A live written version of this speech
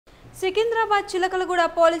Secunderabad Chilkalguda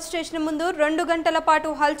police station ముందు 2 గంటల పాటు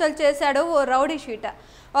హల్చల్ చేశాడు ఓ రౌడీ షీటర్.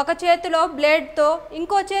 ఒక చేతిలో బ్లేడ్తో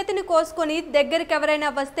ఇంకో చేతిని కోసుకొని దగ్గరికి ఎవరైనా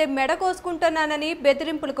వస్తే మెడ కోసుకుంటున్నానని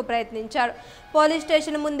బెదిరింపులకు ప్రయత్నించాడు. పోలీస్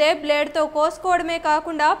స్టేషన్ ముందే బ్లేడ్తో కోసుకోవడమే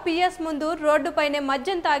కాకుండా పిఎస్ ముందు రోడ్డుపైనే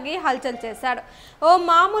మద్యం తాగి హల్చల్ చేశాడు. ఓ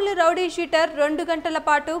మామూలు రౌడీ షీటర్ 2 గంటల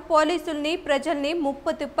పాటు పోలీసుల్ని ప్రజల్ని ముప్పు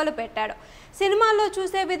తిప్పలు పెట్టాడు. సినిమాల్లో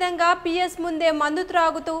చూసే విధంగా పిఎస్ ముందే మందు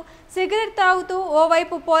త్రాగుతూ సిగరెట్ తాగుతూ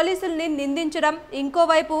ఓవైపు పోలీసుల్ని నిందించడం,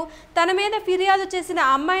 ఇంకోవైపు తన మీద ఫిర్యాదు చేసిన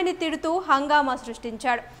అమ్మాయిని తిడుతూ హంగామా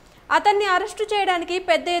సృష్టించాడు. అతన్ని అరెస్టు చేయడానికి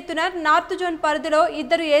పెద్ద ఎత్తున నార్త్ జోన్ పరిధిలో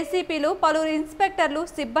 2 ఏసీపీలు, పలువురు ఇన్స్పెక్టర్లు,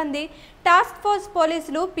 సిబ్బంది, టాస్క్ ఫోర్స్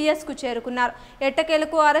పోలీసులు పిఎస్కు చేరుకున్నారు.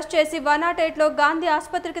 ఎట్టకేలకు అరెస్ట్ చేసి 108లో గాంధీ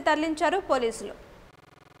ఆసుపత్రికి తరలించారు పోలీసులు.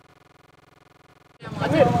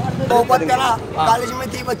 मोहब्बत करा कॉलेज में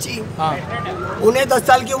थी बच्ची, उन्हें 10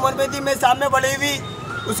 साल की उम्र में थी, मैं सामने बड़ी हुई,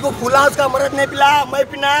 उसको फुला, उसका मरद नहीं पिला, मैं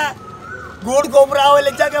पिना गुड़ गोबरा हुए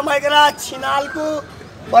ले जाके मैं करा छिनाल को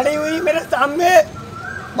बड़ी हुई मेरे सामने,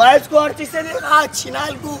 मैं उसको हर चीज से देखा,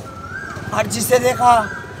 छिनाल को हर चीज से देखा,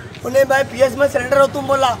 उन्हें मैं पीएस में सरेंडर हो तुम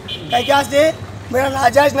बोला क्या से मेरा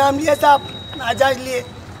नाजायज नाम लिया साहब, नाजायज लिए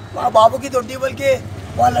वहाँ बाबू की तोटी बोल के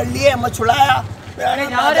वहाँ लड़ लिए, मैं छुड़ाया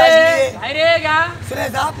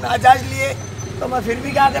साहब नाजायज लिए, तो मैं फिर भी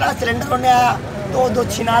क्या करा सिलेंडर होने आया तो 2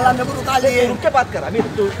 छिनाला मेरे को रुका लिए। रुक के बात कर, अभी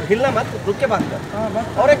तू हिलना मत, रुक के बात कर।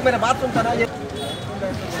 और एक मेरा बात सुनता ना, ये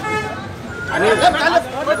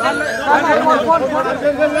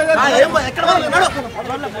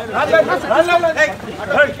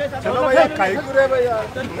चलो भैया काहे करे भैया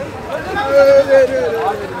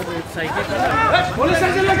पुलिस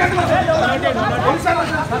स्टेशन में पुलिस